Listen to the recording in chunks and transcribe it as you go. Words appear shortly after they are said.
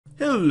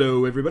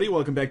Hello everybody,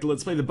 welcome back to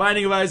Let's Play The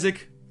Binding of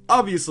Isaac.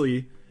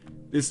 Obviously,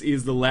 this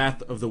is the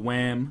Lath of the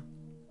Wham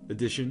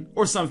edition,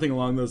 or something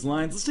along those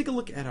lines. Let's take a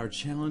look at our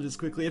challenges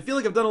quickly. I feel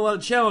like I've done a lot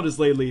of challenges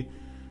lately,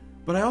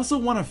 but I also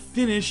want to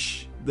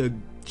finish the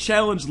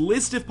challenge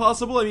list if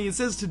possible. I mean, it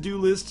says to-do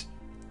list.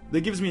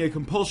 That gives me a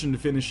compulsion to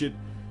finish it.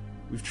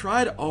 We've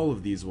tried all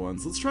of these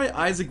ones. Let's try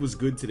Isaac Was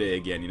Good Today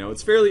again. You know,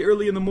 it's fairly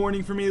early in the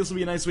morning for me. This will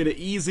be a nice way to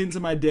ease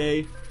into my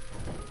day.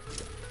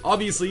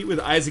 Obviously, with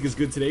Isaac Is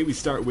Good Today, we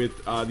start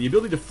with the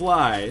ability to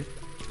fly,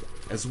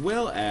 as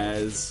well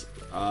as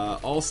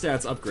all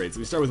stats upgrades. So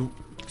we start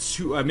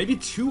with maybe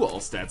two all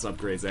stats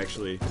upgrades,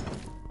 actually,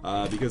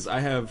 because I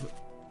have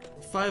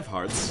 5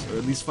 hearts, or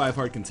at least 5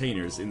 heart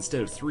containers,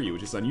 instead of 3,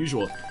 which is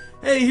unusual.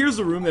 Hey, here's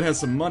a room that has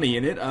some money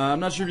in it.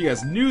 I'm not sure if you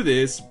guys knew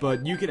this,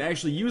 but you can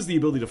actually use the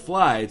ability to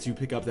fly to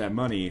pick up that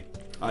money.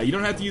 You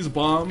don't have to use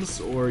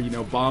bombs or, you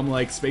know,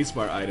 bomb-like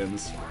spacebar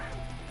items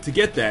to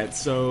get that,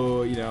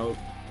 so, you know,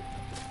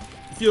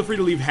 feel free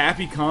to leave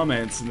happy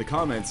comments in the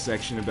comments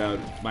section about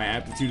my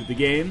aptitude at the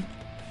game.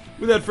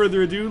 Without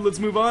further ado, let's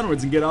move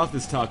onwards and get off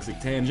this toxic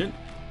tangent.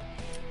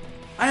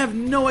 I have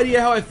no idea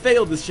how I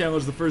failed this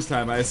challenge the first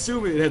time. I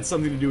assume it had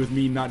something to do with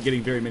me not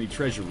getting very many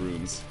treasure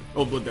rooms.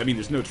 Oh, I mean,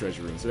 there's no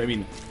treasure rooms, but I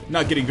mean,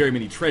 not getting very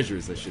many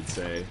treasures, I should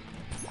say.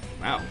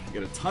 Wow,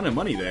 got a ton of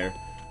money there.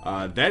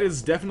 That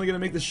is definitely going to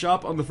make the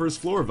shop on the first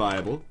floor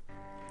viable.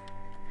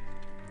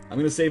 I'm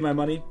going to save my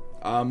money.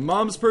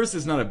 Mom's purse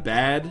is not a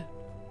bad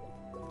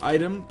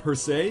item per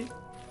se,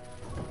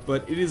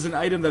 but it is an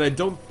item that I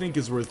don't think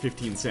is worth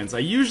 15 cents. I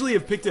usually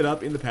have picked it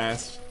up in the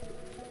past.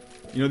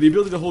 You know, the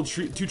ability to hold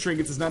 2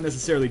 trinkets is not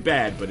necessarily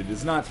bad, but it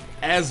is not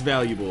as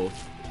valuable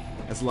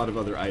as a lot of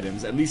other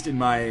items, at least in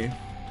my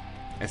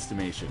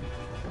estimation.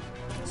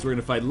 So we're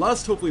gonna fight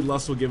Lust. Hopefully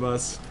Lust will give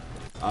us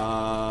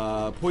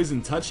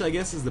Poison Touch, I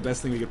guess, is the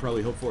best thing we could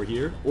probably hope for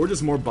here. Or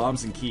just more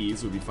bombs and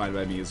keys would be fine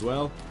by me as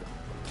well.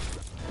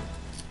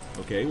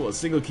 Okay, well, a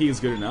single key is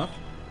good enough.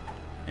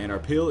 And our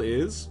pill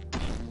is...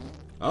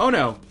 Oh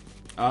no!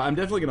 I'm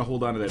definitely going to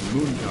hold on to that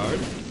moon card.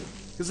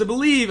 Because I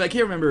believe, I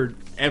can't remember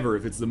ever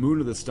if it's the moon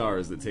or the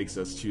stars that takes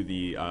us to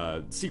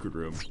the secret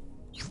room.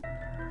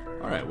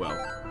 Alright, well.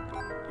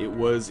 It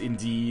was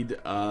indeed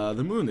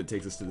the moon that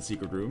takes us to the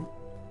secret room.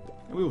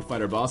 And we will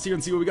fight our boss here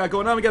and see what we got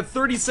going on. We got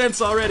 30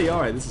 cents already!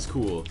 Alright, this is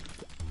cool.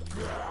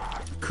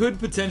 Could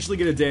potentially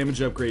get a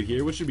damage upgrade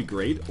here, which would be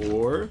great.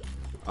 Or,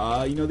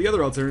 you know, the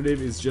other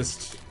alternative is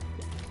just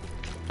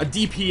a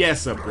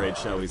DPS upgrade,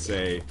 shall we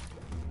say.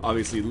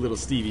 Obviously, little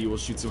Stevie will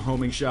shoot some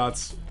homing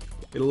shots.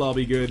 It'll all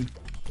be good.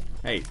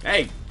 Hey,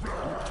 hey!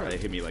 Don't try to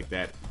hit me like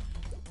that.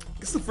 I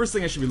guess the first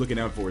thing I should be looking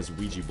out for is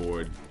Ouija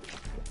board.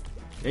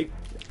 Hey.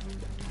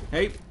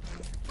 Hey.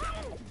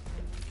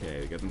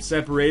 Okay, we got them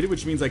separated,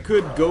 which means I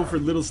could go for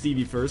little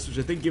Stevie first, which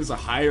I think gives a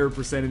higher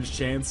percentage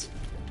chance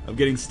of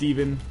getting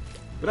Steven.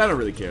 But I don't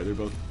really care. They're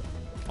both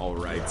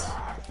alright.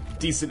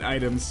 Decent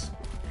items.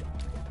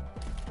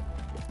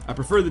 I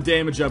prefer the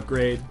damage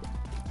upgrade,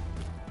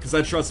 because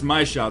I trust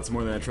my shots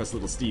more than I trust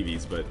little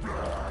Stevie's, but you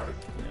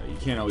know, you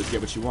can't always get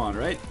what you want,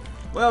 right?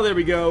 Well, there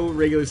we go.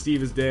 Regular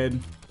Steve is dead.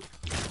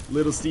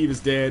 Little Steve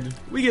is dead.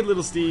 We get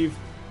little Steve.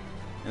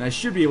 And I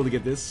should be able to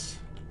get this.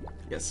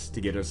 Yes,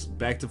 to get us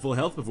back to full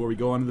health before we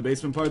go on to the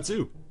basement part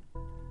 2.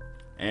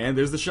 And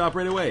there's the shop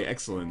right away.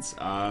 Excellent.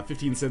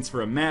 15 cents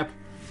for a map.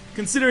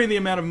 Considering the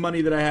amount of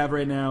money that I have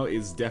right now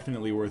is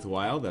definitely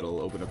worthwhile.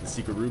 That'll open up the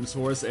secret rooms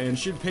for us and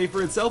should pay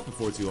for itself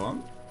before too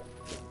long.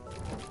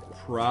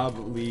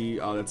 Probably...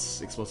 Oh,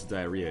 that's explosive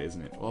diarrhea,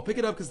 isn't it? Well, I'll pick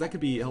it up because that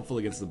could be helpful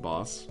against the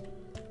boss.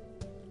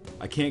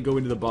 I can't go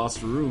into the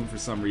boss room for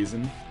some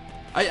reason.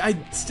 I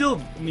still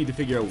need to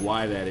figure out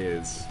why that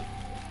is.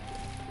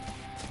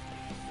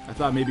 I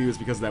thought maybe it was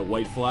because that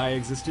white fly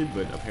existed,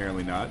 but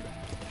apparently not.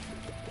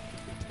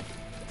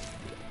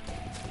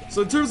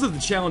 So in terms of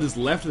the challenges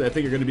left that I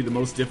think are going to be the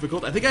most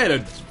difficult, I think I had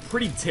a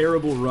pretty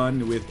terrible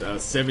run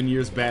with 7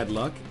 years bad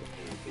luck.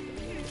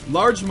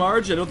 Large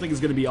Marge I don't think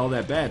is going to be all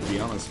that bad, to be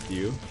honest with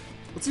you.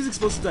 Let's use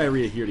explosive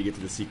diarrhea here to get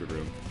to the secret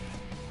room.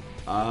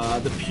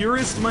 The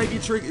purist might be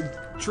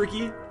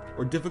tricky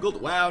or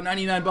difficult. Wow,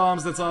 99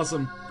 bombs, that's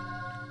awesome.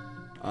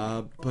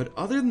 But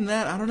other than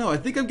that, I don't know. I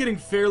think I'm getting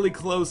fairly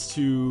close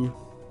to,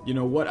 you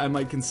know, what I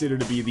might consider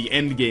to be the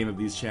end game of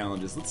these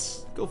challenges.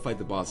 Let's go fight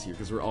the boss here,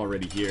 because we're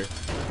already here.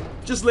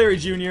 Just Larry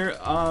Jr.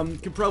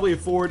 Can probably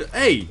afford...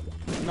 Hey!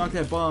 Knock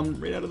that bomb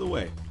right out of the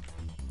way.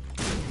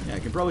 Yeah, I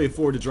can probably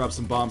afford to drop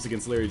some bombs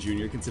against Larry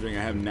Jr., considering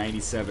I have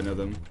 97 of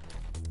them.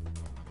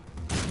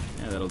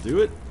 Yeah, that'll do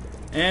it.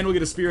 And we'll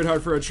get a Spirit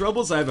Heart for our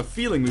troubles. I have a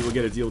feeling we will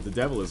get a deal with the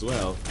devil as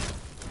well.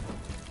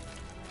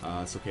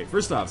 It's okay.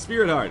 First off,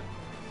 Spirit Heart.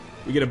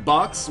 We get a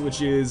box,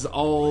 which is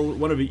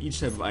one of each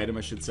type of item,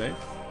 I should say.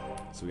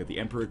 So we got the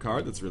Emperor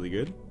card, that's really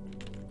good.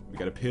 We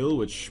got a pill,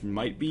 which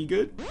might be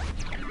good.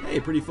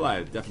 Hey, pretty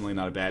fly. Definitely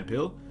not a bad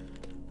pill.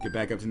 Get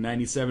back up to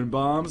 97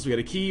 bombs. We got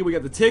a key, we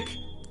got the tick.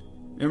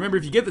 Now remember,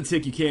 if you get the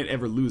tick, you can't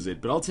ever lose it.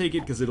 But I'll take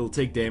it because it'll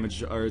take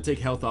damage, or take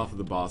health off of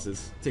the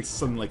bosses. It takes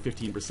something like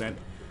 15%.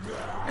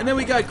 And then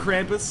we got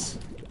Krampus.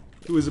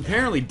 who is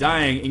apparently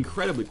dying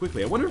incredibly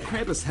quickly. I wonder if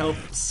Krampus'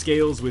 health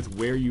scales with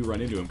where you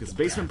run into him, because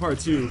Basement Part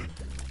 2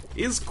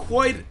 is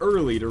quite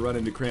early to run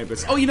into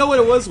Krampus. Oh, you know what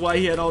it was? Why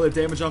he had all that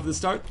damage off the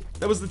start?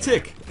 That was the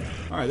tick.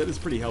 Alright, that is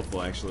pretty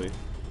helpful, actually.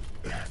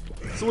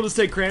 So we'll just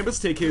take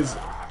Krampus, take his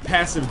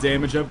passive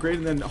damage upgrade,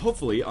 and then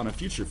hopefully, on a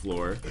future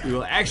floor, we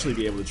will actually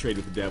be able to trade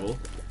with the devil.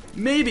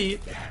 Maybe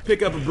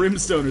pick up a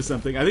Brimstone or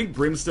something. I think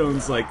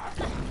Brimstone's, like,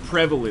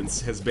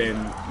 prevalence has been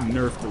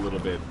nerfed a little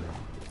bit.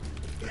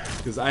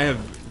 Because I have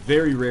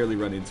very rarely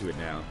run into it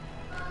now.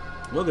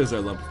 Well, there's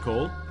our lump of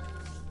coal.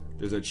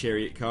 There's our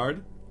chariot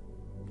card.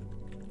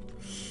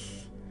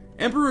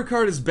 Emperor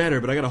card is better,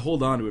 but I gotta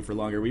hold on to it for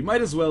longer. We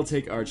might as well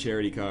take our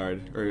charity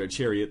card, or a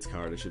chariot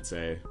card, I should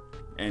say,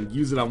 and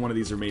use it on one of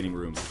these remaining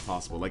rooms if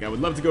possible. Like, I would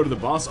love to go to the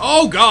boss.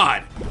 Oh,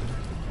 God!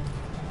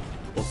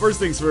 Well, first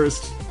things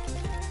first.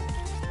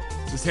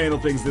 Just handle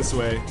things this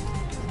way.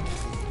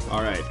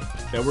 Alright,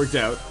 that worked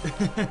out.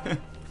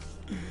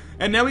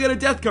 And now we got a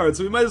death card,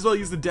 so we might as well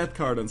use the death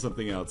card on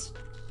something else.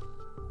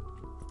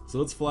 So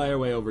let's fly our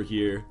way over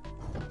here.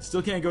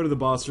 Still can't go to the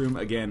boss room.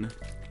 Again,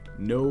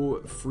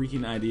 no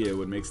freaking idea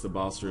what makes the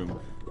boss room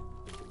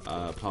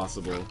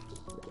possible.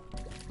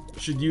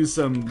 Should use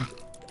some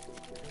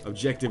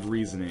objective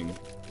reasoning.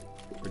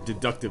 Or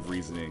deductive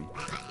reasoning.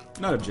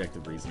 Not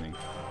objective reasoning.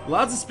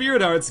 Lots of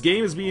spirit hearts.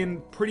 Game is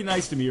being pretty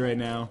nice to me right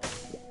now.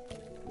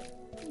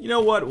 You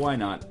know what? Why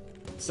not?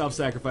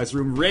 Self-sacrifice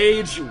room.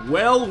 Rage.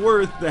 Well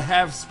worth the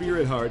half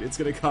spirit heart it's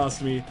gonna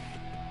cost me.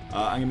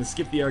 I'm gonna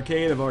skip the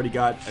arcade. I've already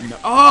got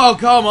enough. Oh,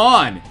 come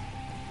on!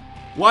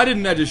 Why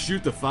didn't I just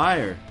shoot the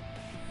fire?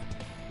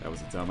 That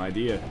was a dumb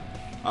idea.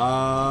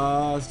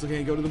 Still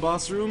can't go to the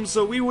boss room,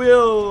 so we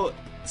will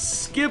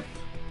skip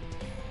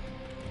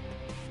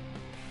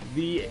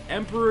the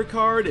Emperor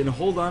card and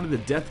hold on to the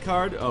Death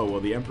card. Oh, well,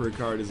 the Emperor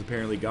card is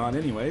apparently gone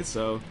anyway,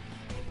 so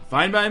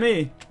fine by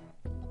me.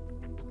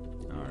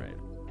 Alright.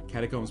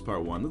 Catacombs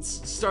Part 1.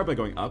 Let's start by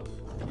going up.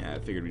 Yeah, I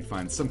figured we'd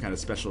find some kind of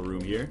special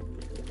room here.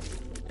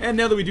 And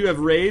now that we do have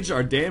Rage,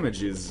 our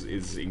damage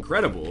is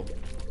incredible.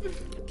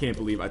 Can't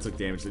believe I took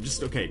damage there.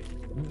 Just, okay.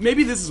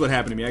 Maybe this is what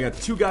happened to me. I got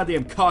too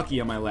goddamn cocky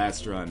on my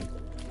last run.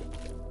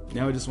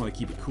 Now I just want to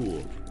keep it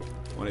cool.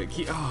 I want to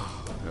keep...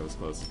 Oh, that was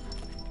close.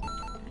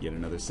 Get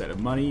another set of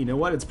money. You know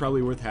what? It's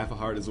probably worth half a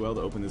heart as well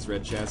to open this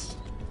red chest.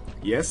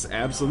 Yes,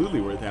 absolutely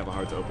worth half a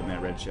heart to open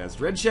that red chest.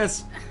 Red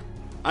chests,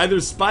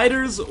 either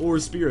spiders or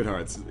spirit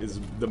hearts is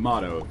the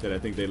motto that I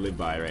think they live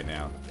by right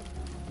now.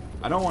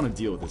 I don't want to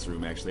deal with this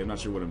room, actually. I'm not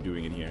sure what I'm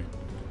doing in here.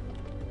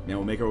 Now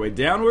we'll make our way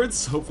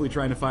downwards, hopefully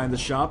trying to find the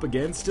shop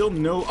again. Still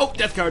no... Oh,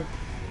 death card!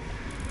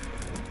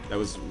 That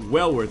was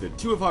well worth it.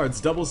 2 of hearts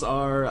doubles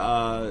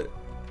our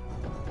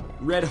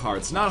red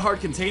hearts. Not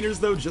heart containers,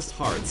 though, just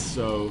hearts.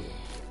 So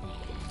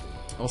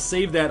I'll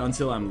save that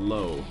until I'm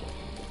low.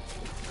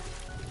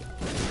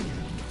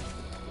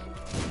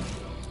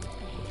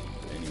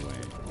 Anyway.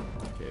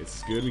 Okay, this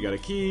is good. We got a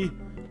key.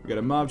 We got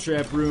a mob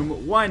trap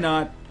room. Why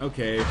not?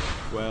 Okay,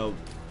 well...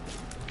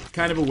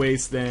 Kind of a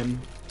waste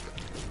then.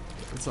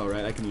 It's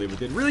alright, I can live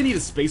with it. Really need a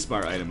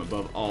spacebar item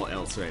above all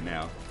else right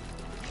now.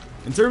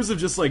 In terms of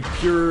just like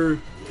pure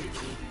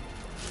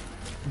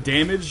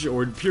damage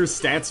or pure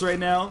stats right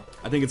now,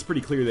 I think it's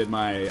pretty clear that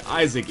my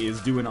Isaac is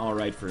doing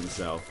alright for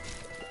himself.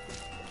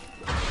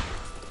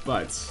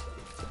 But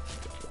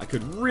I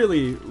could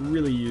really,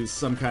 really use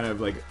some kind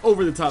of like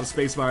over-the-top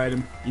spacebar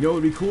item. You know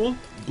what would be cool?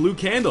 Blue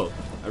candle.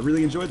 I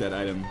really enjoyed that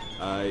item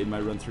in my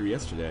run through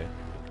yesterday.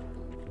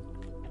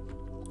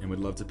 And would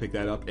love to pick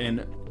that up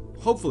and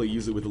hopefully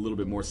use it with a little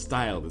bit more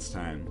style this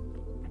time.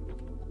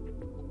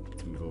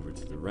 Move over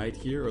to the right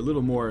here, or a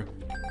little more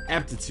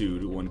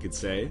aptitude, one could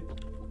say.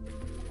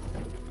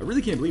 I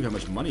really can't believe how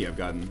much money I've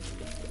gotten.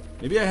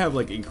 Maybe I have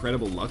like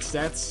incredible luck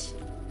stats?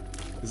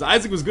 Because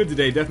Isaac was good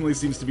today, definitely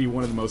seems to be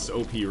one of the most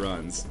OP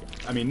runs.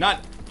 I mean,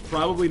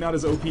 probably not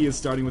as OP as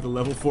starting with a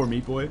level 4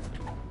 Meat Boy,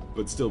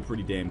 but still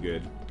pretty damn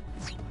good.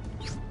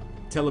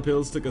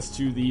 Telepills took us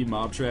to the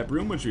mob trap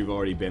room, which we've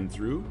already been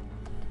through.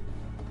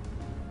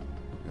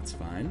 That's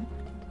fine.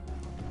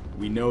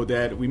 We know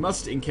that we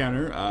must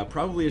encounter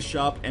probably a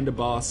shop and a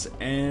boss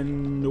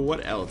and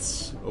what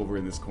else over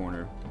in this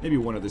corner. Maybe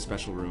one other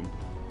special room.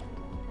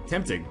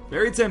 Tempting.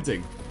 Very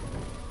tempting.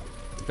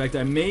 In fact,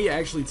 I may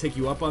actually take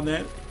you up on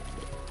that.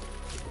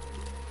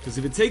 Because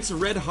if it takes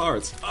red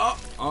hearts...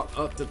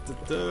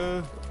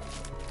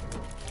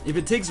 If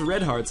it takes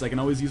red hearts, I can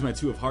always use my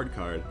 2 of Heart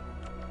card.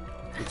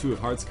 The 2 of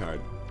Hearts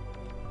card.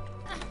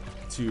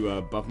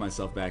 To buff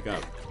myself back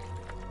up.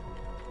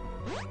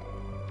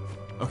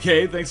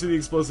 Okay, thanks for the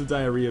explosive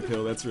diarrhea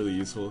pill. That's really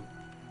useful.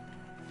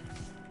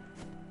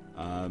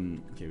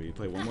 Okay, we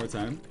play one more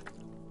time.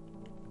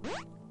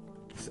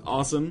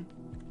 Awesome.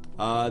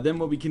 Then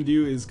what we can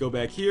do is go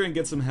back here and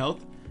get some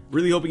health.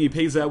 Really hoping he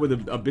pays out with a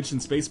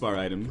bitchin' spacebar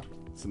item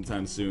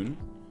sometime soon.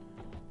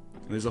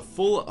 And there's a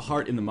full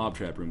heart in the mob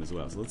trap room as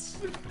well, so let's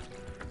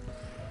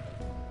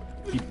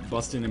keep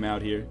busting him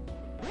out here.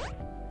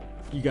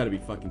 You gotta be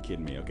fucking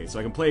kidding me. Okay, so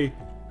I can play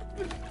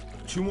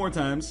 2 more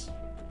times.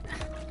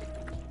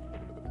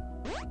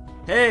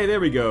 Hey, there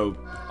we go.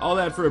 All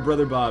that for a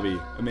brother Bobby.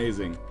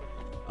 Amazing.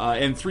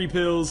 And 3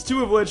 pills,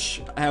 2 of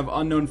which have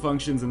unknown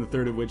functions, and the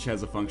 3rd of which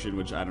has a function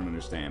which I don't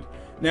understand.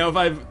 Now, if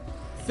I've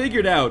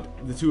figured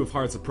out the 2 of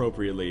hearts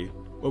appropriately,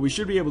 what we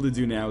should be able to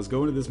do now is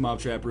go into this mob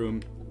trap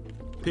room,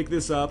 pick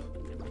this up,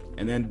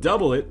 and then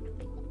double it.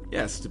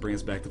 Yes, to bring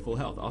us back to full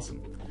health.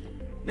 Awesome.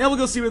 Now we'll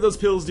go see what those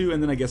pills do,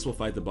 and then I guess we'll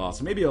fight the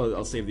boss. Maybe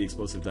I'll save the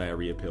explosive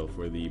diarrhea pill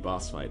for the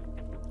boss fight.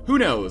 Who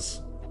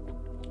knows?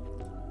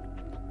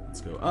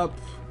 Let's go up.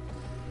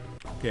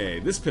 Okay,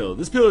 this pill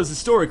has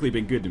historically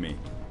been good to me.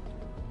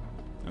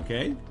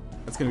 Okay,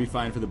 that's gonna be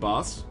fine for the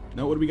boss.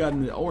 Now, what do we got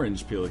in the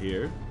orange pill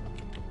here?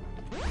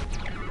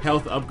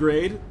 Health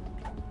upgrade.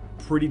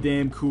 Pretty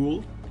damn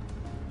cool.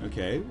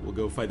 Okay, we'll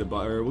go fight the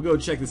boss, or we'll go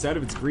check this out.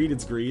 If it's greed,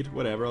 it's greed.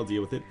 Whatever, I'll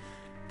deal with it.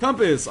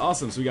 Compass,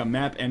 awesome. So we got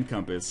map and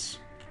compass,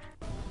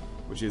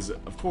 which is,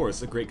 of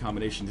course, a great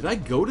combination. Did I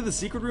go to the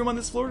secret room on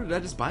this floor, or did I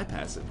just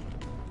bypass it?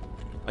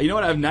 You know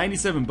what? I have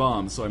 97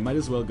 bombs, so I might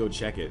as well go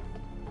check it.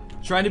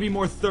 Trying to be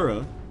more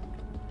thorough.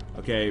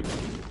 Okay,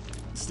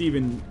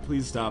 Steven,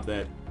 please stop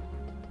that.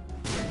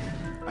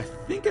 I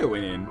think I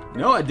went in.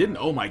 No, I didn't.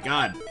 Oh my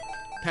god.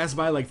 Passed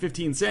by like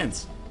 15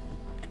 cents.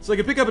 So I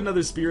could pick up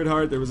another spirit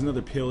heart. There was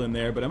another pill in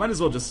there, but I might as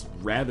well just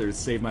rather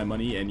save my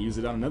money and use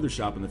it on another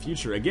shop in the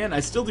future. Again, I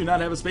still do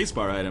not have a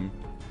spacebar item.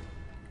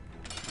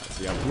 Right,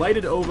 so we got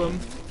Blighted Ovum.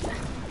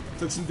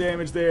 Took some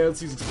damage there.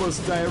 Let's use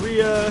Explosive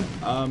Diarrhea.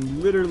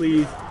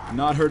 Literally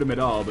not hurt him at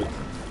all, but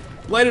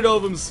Blighted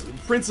Ovum's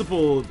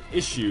principal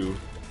issue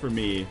for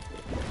me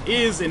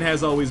is and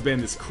has always been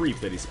this creep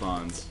that he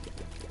spawns.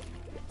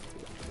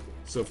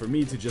 So for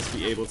me to just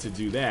be able to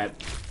do that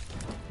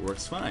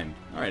works fine.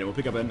 Alright, and we'll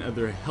pick up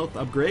another health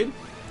upgrade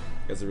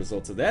as a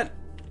result of that.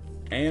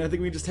 And I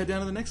think we just head down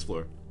to the next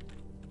floor.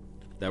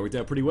 That worked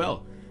out pretty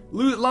well.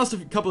 Lost a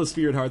couple of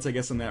spirit hearts, I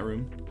guess, in that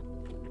room.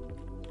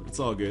 It's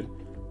all good.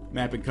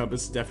 Map and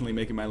compass definitely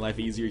making my life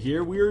easier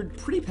here. We're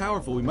pretty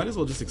powerful. We might as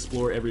well just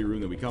explore every room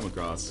that we come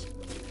across,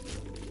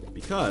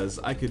 because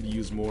I could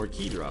use more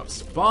key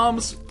drops.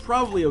 Bombs,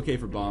 probably okay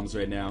for bombs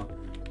right now.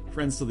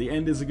 Friends Till the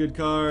End is a good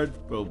card.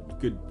 Well,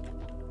 good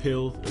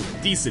pill.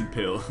 Decent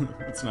pill.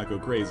 Let's not go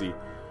crazy.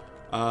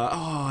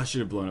 Oh, I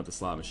should have blown up the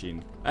slot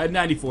machine. I had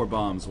 94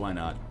 bombs, why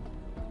not?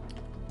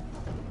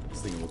 I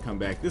was thinking we'll come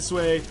back this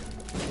way.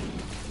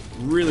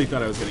 Really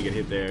thought I was going to get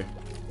hit there.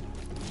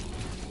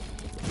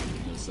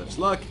 No such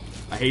luck.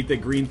 I hate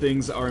that green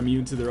things are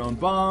immune to their own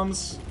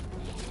bombs.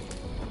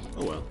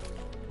 Oh well.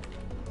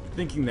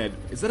 Thinking that,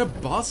 is that a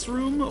boss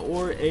room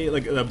or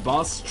a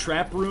boss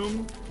trap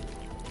room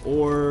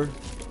or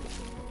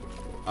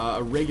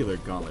a regular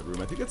gauntlet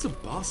room? I think that's a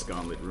boss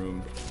gauntlet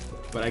room,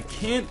 but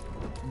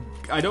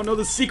I don't know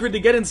the secret to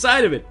get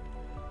inside of it.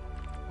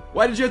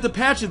 Why did you have to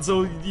patch it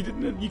so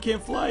you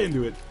can't fly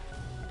into it?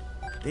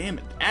 Damn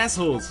it,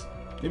 assholes.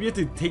 Maybe you have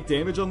to take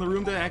damage on the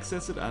room to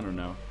access it? I don't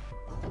know.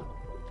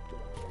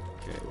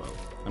 Okay, well,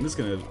 I'm just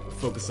gonna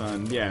focus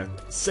on,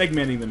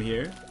 segmenting them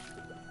here.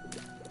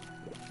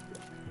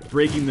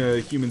 Breaking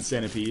the human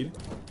centipede.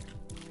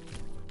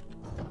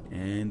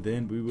 And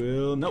then we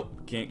will...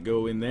 Nope, can't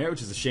go in there,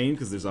 which is a shame,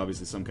 because there's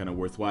obviously some kind of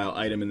worthwhile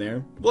item in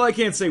there. Well, I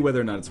can't say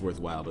whether or not it's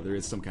worthwhile, but there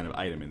is some kind of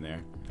item in there.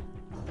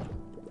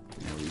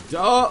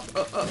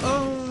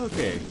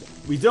 Okay.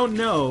 We don't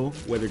know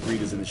whether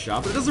Greed is in the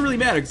shop, but it doesn't really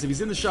matter, because if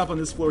he's in the shop on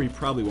this floor, he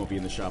probably won't be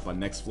in the shop on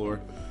next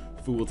floor.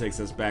 Fool takes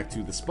us back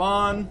to the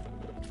spawn.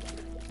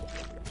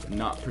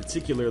 Not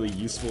particularly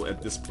useful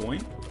at this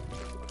point.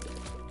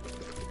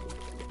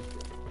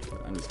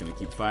 I'm just gonna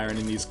keep firing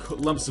in these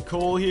lumps of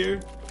coal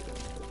here.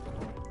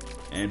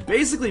 And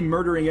basically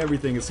murdering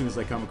everything as soon as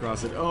I come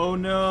across it. Oh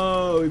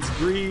no, it's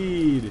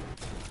Greed!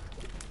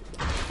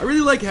 I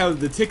really like how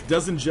the tick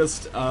doesn't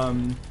just,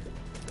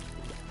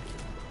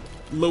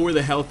 lower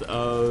the health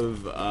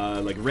of,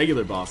 like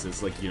regular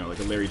bosses, like, you know, like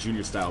a Larry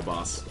Jr. style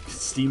boss.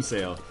 Steam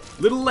sale.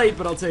 Little late,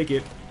 but I'll take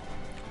it.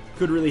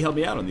 Could really help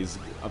me out on these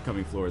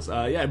upcoming floors.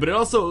 Yeah, but it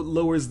also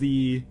lowers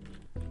the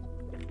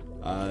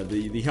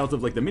health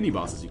of, like, the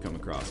mini-bosses you come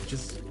across, which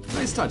is a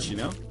nice touch, you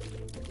know?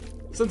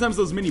 Sometimes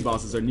those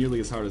mini-bosses are nearly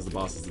as hard as the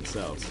bosses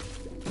themselves.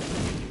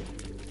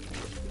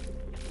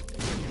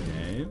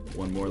 Okay,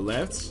 one more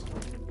left.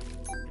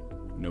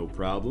 No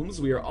problems.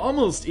 We are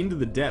almost into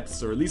the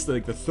depths, or at least,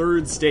 like, the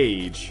 3rd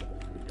stage.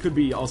 Could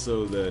be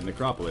also the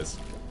Necropolis.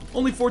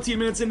 Only 14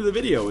 minutes into the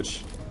video,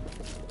 which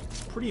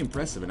is pretty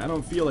impressive, and I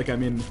don't feel like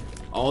I'm in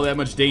all that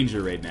much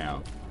danger right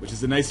now, which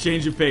is a nice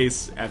change of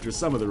pace after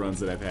some of the runs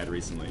that I've had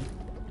recently.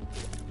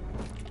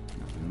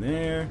 Nothing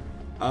there.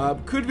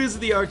 Could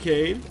visit the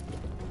arcade.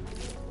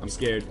 I'm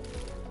scared.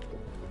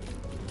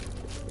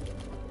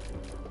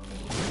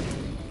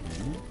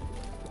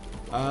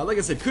 Okay. Like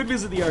I said, could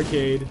visit the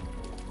arcade,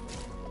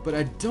 but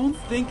I don't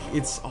think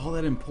it's all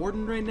that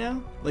important right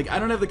now. Like, I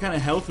don't have the kind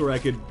of health where I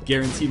could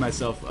guarantee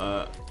myself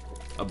a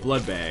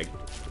blood bag.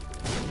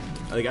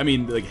 Like, I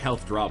mean, like,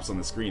 health drops on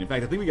the screen. In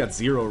fact, I think we got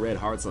 0 red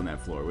hearts on that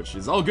floor, which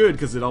is all good,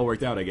 because it all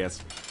worked out, I guess.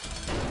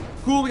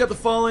 Cool, we got the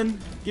Fallen.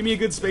 Give me a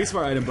good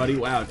spacebar item, buddy.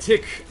 Wow,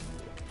 Tick.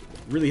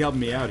 really helping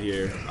me out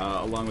here,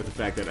 along with the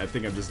fact that I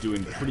think I'm just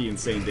doing pretty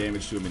insane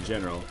damage to him in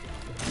general.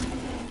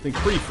 I think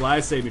Pretty Fly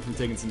saved me from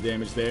taking some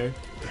damage there.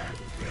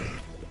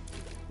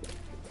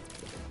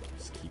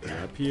 Just keep it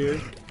up here.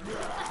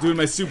 Doing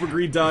my super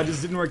greed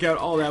dodges, didn't work out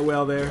all that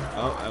well there.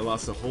 Oh, I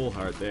lost a whole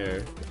heart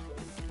there.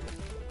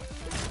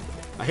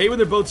 I hate when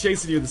they're both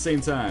chasing you at the same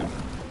time.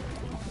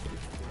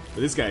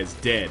 But this guy is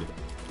dead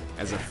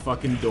as a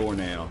fucking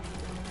doornail.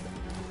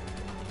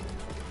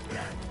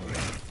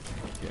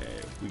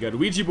 Okay, we got a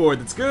Ouija board,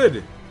 that's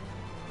good.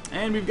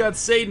 And we've got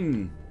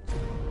Satan.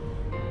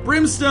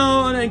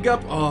 Brimstone and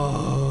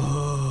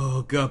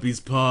Oh, Guppy's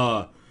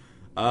Paw.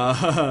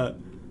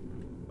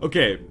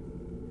 Okay.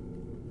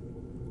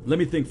 Let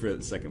me think for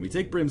a second. We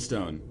take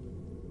Brimstone.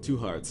 2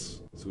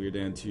 hearts. So we're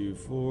down to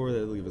 4.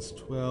 That'll give us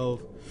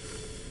 12.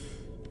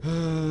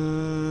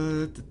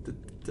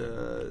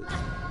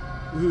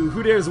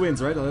 Who dares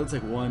wins, right? I'll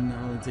take 1.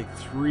 I'll only take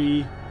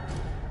 3.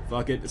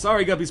 Fuck it.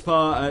 Sorry, Guppy's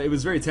Paw. It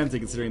was very tempting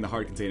considering the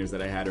heart containers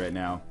that I had right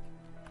now.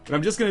 But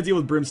I'm just going to deal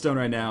with Brimstone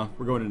right now.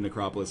 We're going to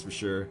Necropolis for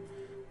sure.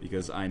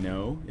 Because I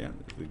know, yeah,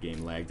 the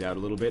game lagged out a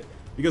little bit.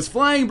 Because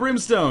Flying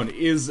Brimstone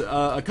is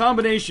a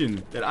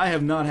combination that I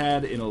have not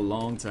had in a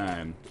long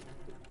time.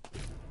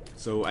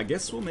 So I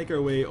guess we'll make our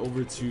way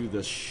over to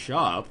the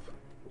shop.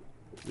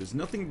 There's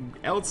nothing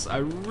else I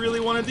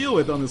really want to deal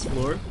with on this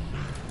floor.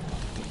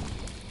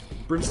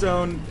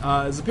 Brimstone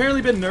has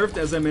apparently been nerfed,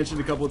 as I mentioned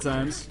a couple of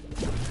times.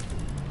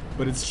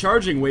 But it's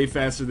charging way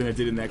faster than it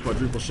did in that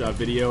quadruple shot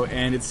video,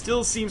 and it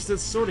still seems to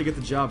sort of get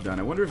the job done.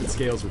 I wonder if it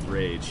scales with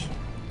rage.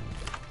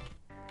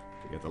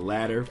 We got the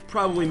ladder.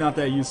 Probably not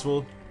that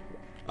useful.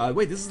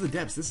 Wait, this is the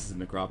depths. This is the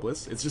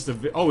Necropolis. It's just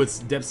a... Oh, it's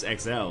depths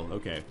XL.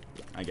 Okay,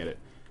 I get it.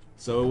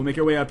 So we'll make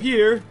our way up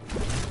here.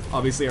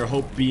 Obviously, our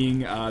hope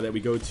being that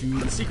we go to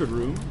the secret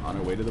room on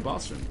our way to the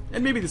boss room.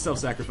 And maybe the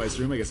self-sacrifice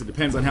room. I guess it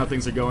depends on how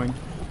things are going.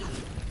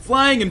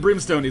 Flying and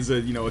Brimstone is a,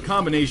 a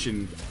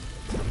combination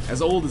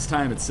as old as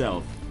time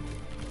itself.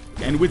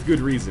 And with good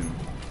reason.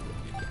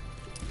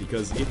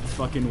 Because it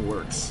fucking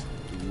works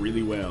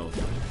really well.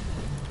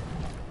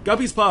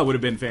 Guppy's Paw would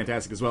have been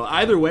fantastic as well.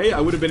 Either way, I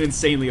would have been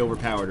insanely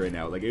overpowered right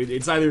now. Like,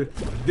 it's either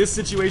this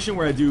situation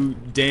where I do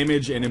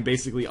damage and am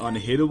basically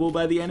unhittable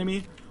by the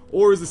enemy,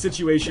 or is the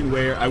situation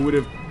where I would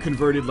have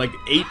converted like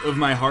 8 of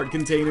my heart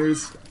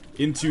containers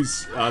into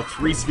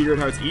 3 spirit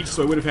hearts each,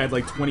 so I would have had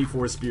like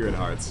 24 spirit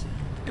hearts.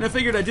 And I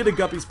figured I did a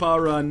Guppy's Paw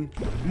run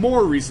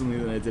more recently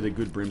than I did a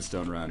good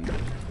Brimstone run.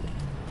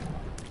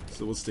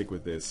 So we'll stick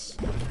with this.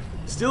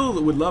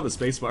 Still would love a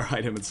spacebar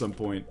item at some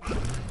point.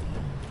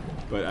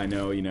 But I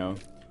know,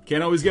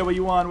 can't always get what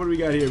you want. What do we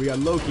got here? We got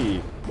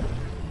Loki.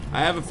 I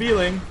have a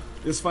feeling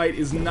this fight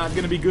is not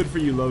going to be good for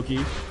you, Loki.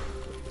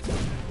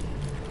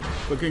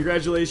 But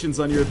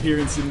congratulations on your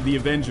appearance in The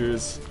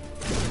Avengers.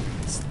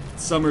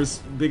 Summer's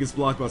biggest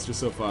blockbuster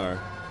so far.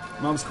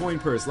 Mom's coin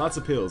purse, lots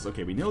of pills.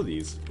 Okay, we know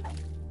these.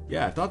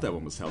 Yeah, I thought that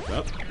one was health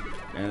up.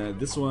 And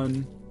this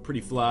one,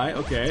 Pretty Fly.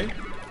 Okay.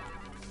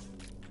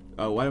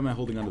 Oh, why am I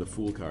holding onto the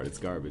Fool card? It's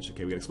garbage.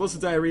 Okay, we got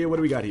Explosive Diarrhea. What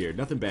do we got here?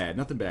 Nothing bad,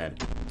 nothing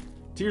bad.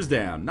 Tears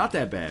Down, not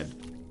that bad.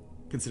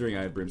 Considering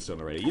I have Brimstone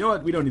already. You know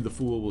what? We don't need the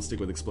Fool. We'll stick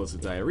with Explosive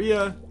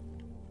Diarrhea.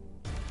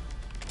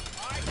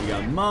 We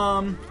got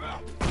Mom.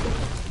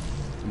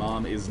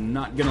 Mom is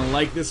not gonna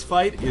like this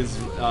fight, is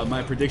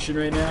my prediction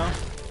right now.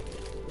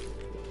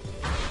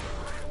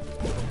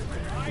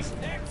 Just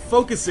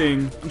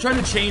focusing. I'm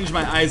trying to change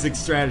my Isaac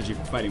strategy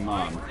for fighting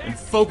Mom. And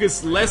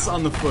focus less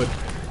on the foot,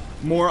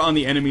 more on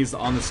the enemies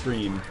on the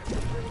screen.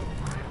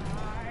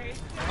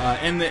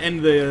 And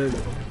the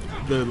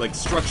like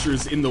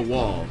structures in the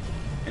wall.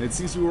 And it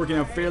seems to be working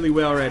out fairly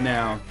well right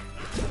now.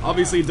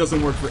 Obviously, it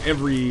doesn't work for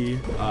every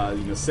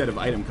set of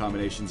item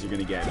combinations you're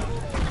gonna get.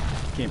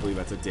 Can't believe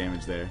I took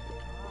damage there.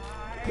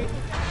 Okay,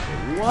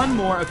 one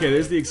more. Okay,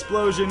 there's the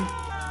explosion.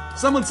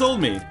 Someone told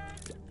me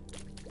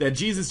that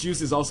Jesus Juice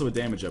is also a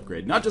damage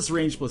upgrade. Not just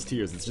range plus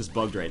tears. It's just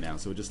bugged right now,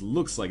 so it just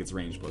looks like it's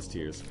range plus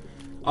tears.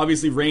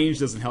 Obviously, range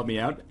doesn't help me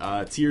out.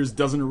 Tears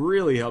doesn't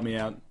really help me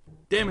out.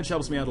 Damage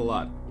helps me out a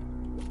lot.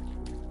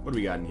 What do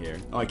we got in here?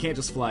 Oh, I can't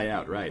just fly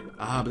out, right.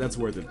 Ah, but that's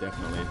worth it,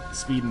 definitely.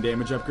 Speed and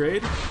damage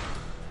upgrade.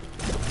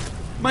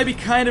 Might be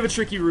kind of a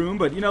tricky room,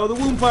 but, the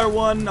Wombfire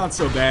one, not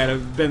so bad.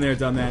 I've been there,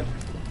 done that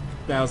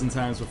 1,000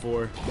 times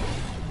before.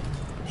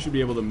 Should be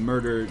able to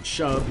murder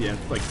Shove. Yeah,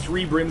 like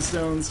 3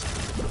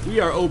 Brimstones. We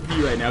are OP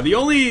right now. The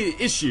only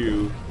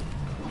issue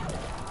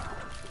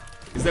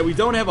is that we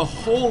don't have a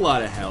whole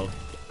lot of health.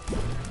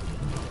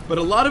 But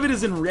a lot of it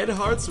is in red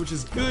hearts, which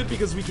is good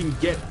because we can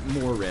get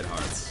more red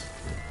hearts.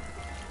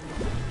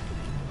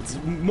 It's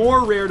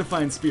more rare to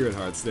find spirit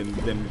hearts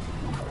than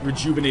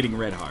rejuvenating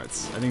red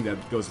hearts. I think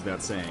that goes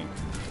without saying.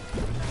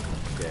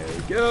 There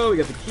we go, we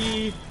got the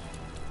key.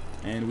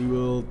 And we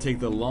will take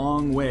the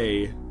long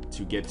way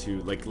to get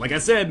to, like I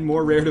said,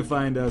 more rare to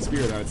find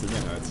spirit hearts than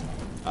red hearts.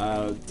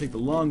 Take the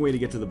long way to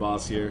get to the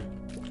boss here.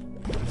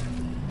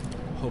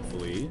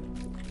 Hopefully.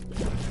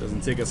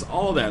 Doesn't take us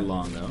all that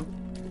long, though.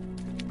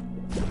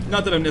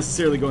 Not that I'm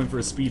necessarily going for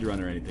a speed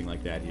run or anything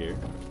like that here.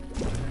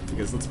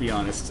 Because let's be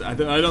honest, I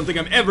don't think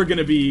I'm ever going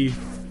to be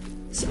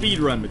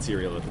speedrun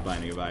material at the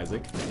Binding of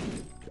Isaac.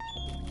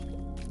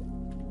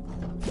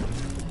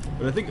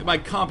 But I think that my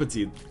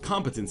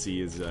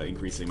competency is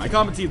increasing. My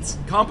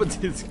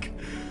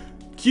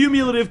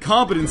cumulative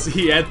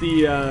competency at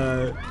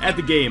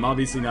the game,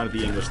 obviously not at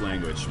the English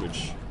language,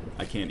 which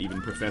I can't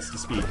even profess to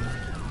speak.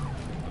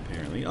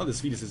 Apparently. Oh,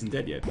 this fetus isn't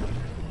dead yet.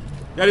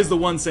 That is the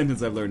one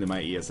sentence I've learned in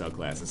my ESL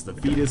classes. The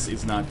fetus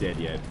is not dead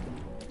yet.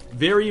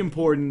 Very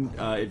important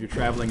if you're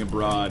traveling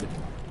abroad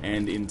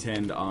and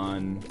intend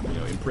on, you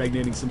know,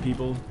 impregnating some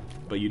people,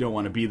 but you don't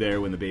want to be there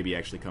when the baby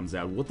actually comes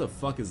out. What the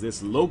fuck is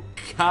this?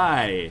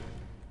 Loki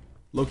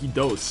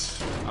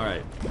dos.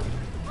 Alright.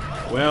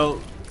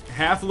 Well,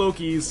 half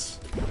Lokis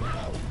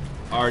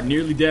are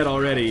nearly dead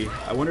already.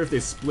 I wonder if they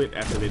split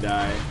after they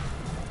die.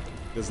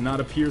 Does not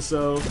appear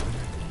so.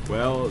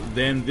 Well,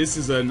 then this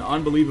is an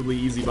unbelievably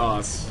easy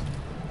boss.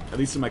 At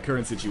least in my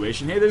current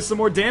situation. Hey, there's some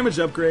more damage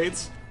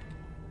upgrades.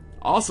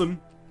 Awesome.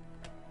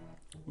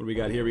 What do we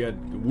got here? We got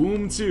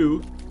Womb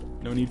 2.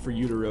 No need for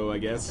Utero, I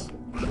guess.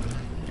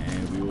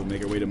 And we will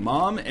make our way to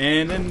Mom.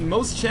 And then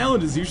most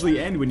challenges usually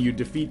end when you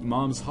defeat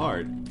Mom's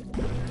heart.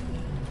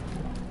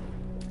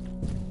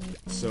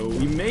 So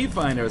we may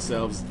find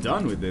ourselves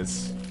done with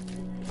this.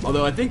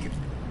 Although I think,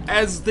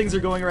 as things are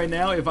going right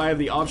now, if I have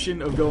the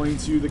option of going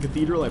to the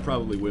cathedral, I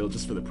probably will,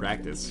 just for the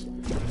practice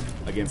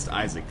against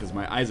Isaac, because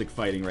my Isaac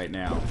fighting right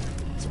now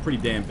is pretty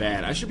damn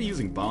bad. I should be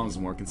using bombs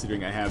more,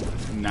 considering I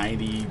have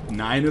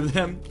 99 of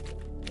them.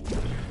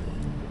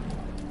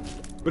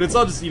 But it's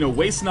all just, you know,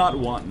 waste not,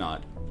 want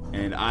not.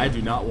 And I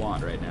do not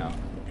want right now.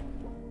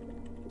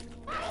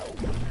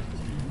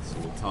 So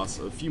we'll toss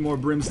a few more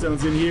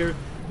brimstones in here.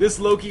 This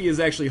Loki is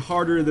actually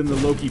harder than the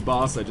Loki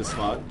boss I just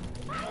fought.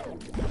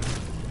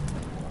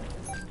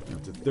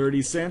 Up to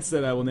 30 cents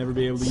that I will never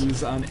be able to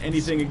use on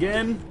anything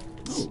again.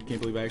 Oh, can't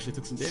believe I actually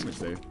took some damage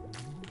there.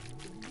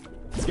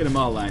 Let's get them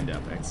all lined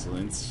up.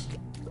 Excellent.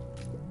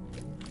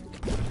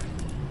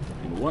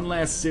 And one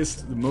last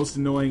cyst, the most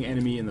annoying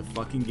enemy in the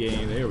fucking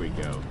game. There we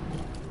go.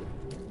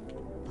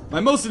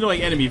 My most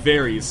annoying enemy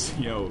varies,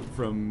 you know,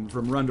 from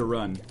run to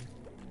run.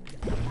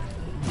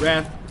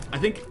 Wrath, I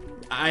think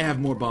I have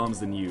more bombs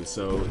than you,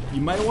 so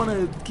you might want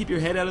to keep your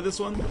head out of this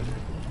one.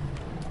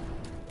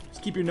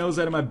 Just keep your nose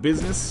out of my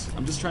business.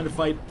 I'm just trying to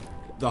fight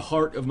the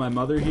heart of my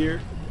mother here,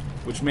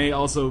 which may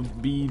also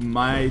be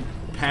my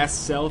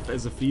past self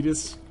as a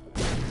fetus.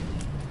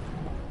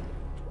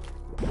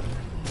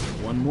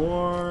 One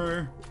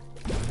more.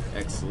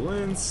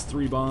 Excellence.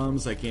 3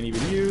 bombs I can't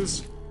even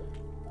use.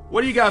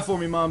 What do you got for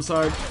me, Mom's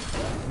heart?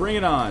 Bring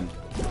it on.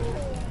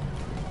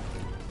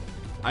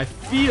 I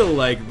feel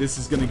like this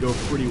is gonna go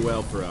pretty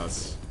well for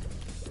us.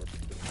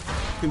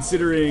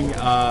 Considering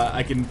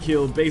I can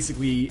kill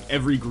basically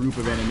every group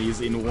of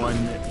enemies in one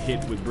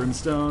hit with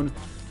Brimstone.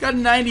 Got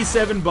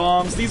 97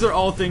 bombs. These are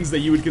all things that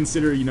you would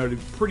consider, you know,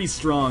 pretty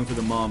strong for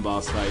the Mom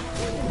boss fight.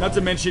 Not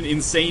to mention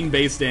insane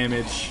base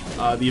damage,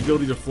 the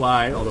ability to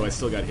fly, although I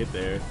still got hit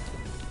there.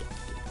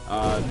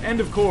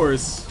 And of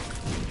course,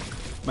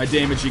 my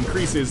damage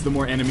increases the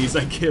more enemies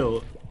I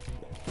kill.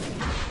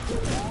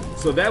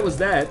 So that was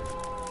that.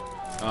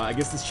 I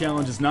guess this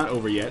challenge is not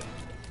over yet.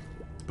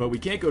 But we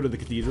can't go to the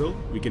cathedral.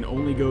 We can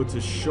only go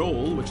to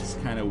Shoal, which is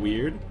kind of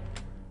weird.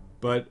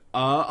 But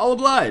I'll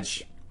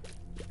oblige.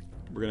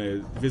 We're gonna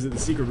visit the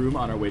secret room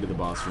on our way to the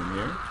boss room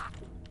here.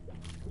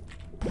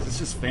 Is this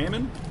just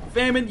Famine?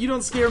 Famine, you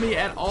don't scare me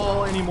at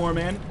all anymore,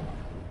 man.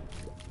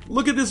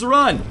 Look at this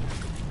run!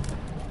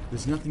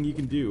 There's nothing you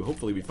can do.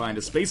 Hopefully we find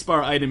a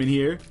spacebar item in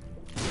here.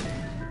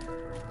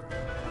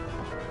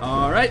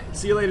 Alright,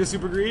 see you later,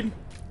 Super Greed.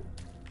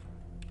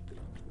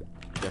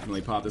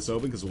 Definitely pop this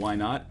open, because why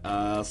not?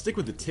 I'll stick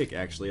with the tick,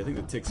 actually. I think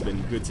the tick's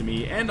been good to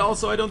me. And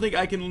also, I don't think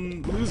I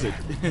can lose it.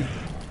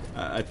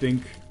 I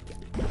think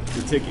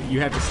the tick you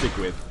have to stick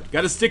with.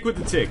 Gotta stick with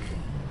the tick.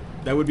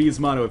 That would be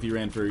his motto if he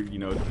ran for, you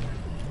know,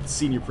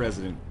 senior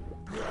president.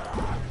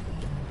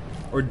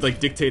 Or, like,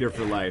 dictator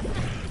for life.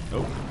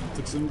 Oh,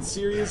 took some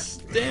serious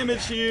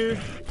damage here.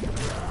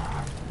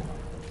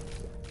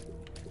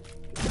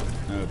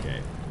 Okay,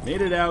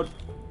 made it out.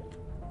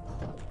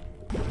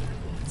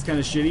 It's kind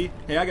of shitty.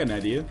 Hey, I got an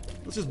idea.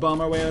 Let's just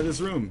bomb our way out of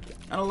this room.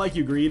 I don't like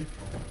you, Greed.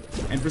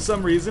 And for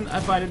some reason, I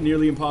find it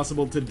nearly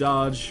impossible to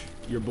dodge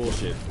your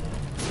bullshit.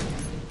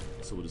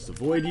 So we'll just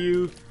avoid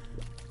you.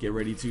 Get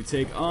ready to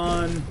take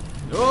on...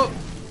 Oh!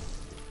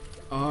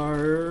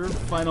 Our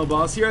final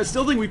boss here. I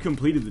still think we've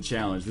completed the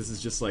challenge. This is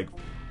just like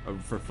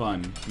for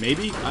fun.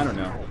 Maybe? I don't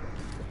know.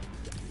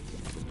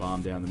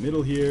 Bomb down the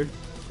middle here.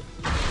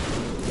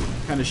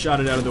 Kind of shot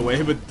it out of the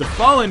way, but the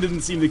Fallen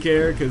didn't seem to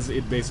care because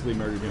it basically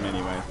murdered him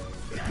anyway.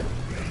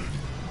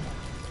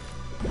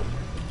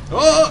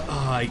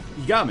 Oh!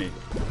 He got me.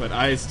 But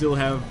I still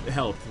have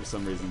health for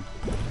some reason.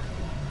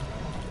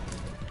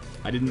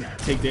 I didn't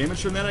take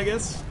damage from that, I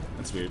guess?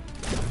 That's weird.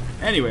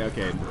 Anyway,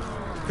 okay.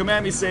 Come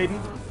at me, Satan.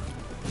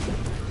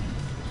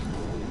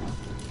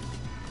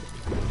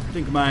 I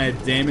think my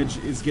damage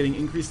is getting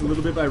increased a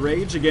little bit by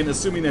Rage. Again,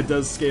 assuming that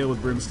does scale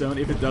with Brimstone.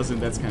 If it doesn't,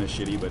 that's kind of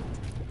shitty, but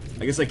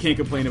I guess I can't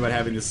complain about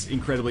having this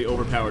incredibly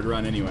overpowered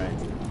run anyway.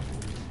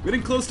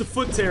 Getting close to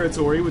foot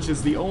territory, which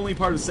is the only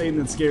part of Satan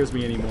that scares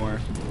me anymore.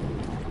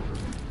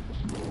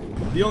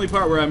 The only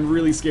part where I'm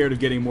really scared of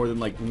getting more than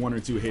like 1 or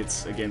 2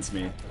 hits against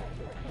me.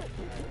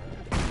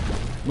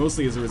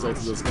 Mostly as a result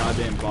of those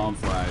goddamn bomb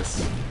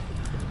flies.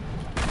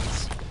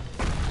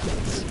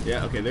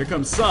 Yeah, okay, there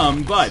comes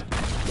some, but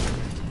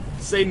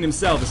Satan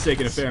himself is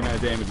taking a fair amount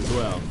of damage as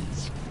well.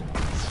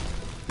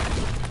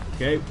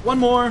 Okay, one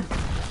more.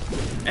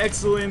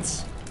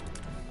 Excellent.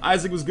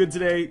 Isaac was good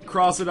today.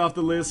 Cross it off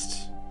the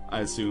list,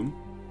 I assume.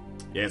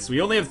 Yes,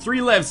 we only have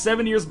 3 left.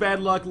 7 Years Bad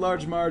Luck,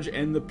 Large Marge,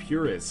 and The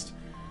Purist.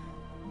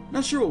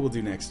 Not sure what we'll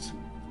do next.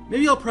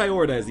 Maybe I'll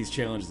prioritize these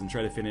challenges and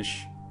try to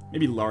finish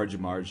maybe Large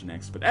Marge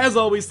next. But as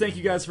always, thank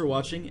you guys for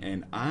watching,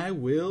 and I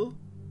will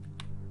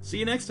see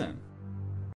you next time.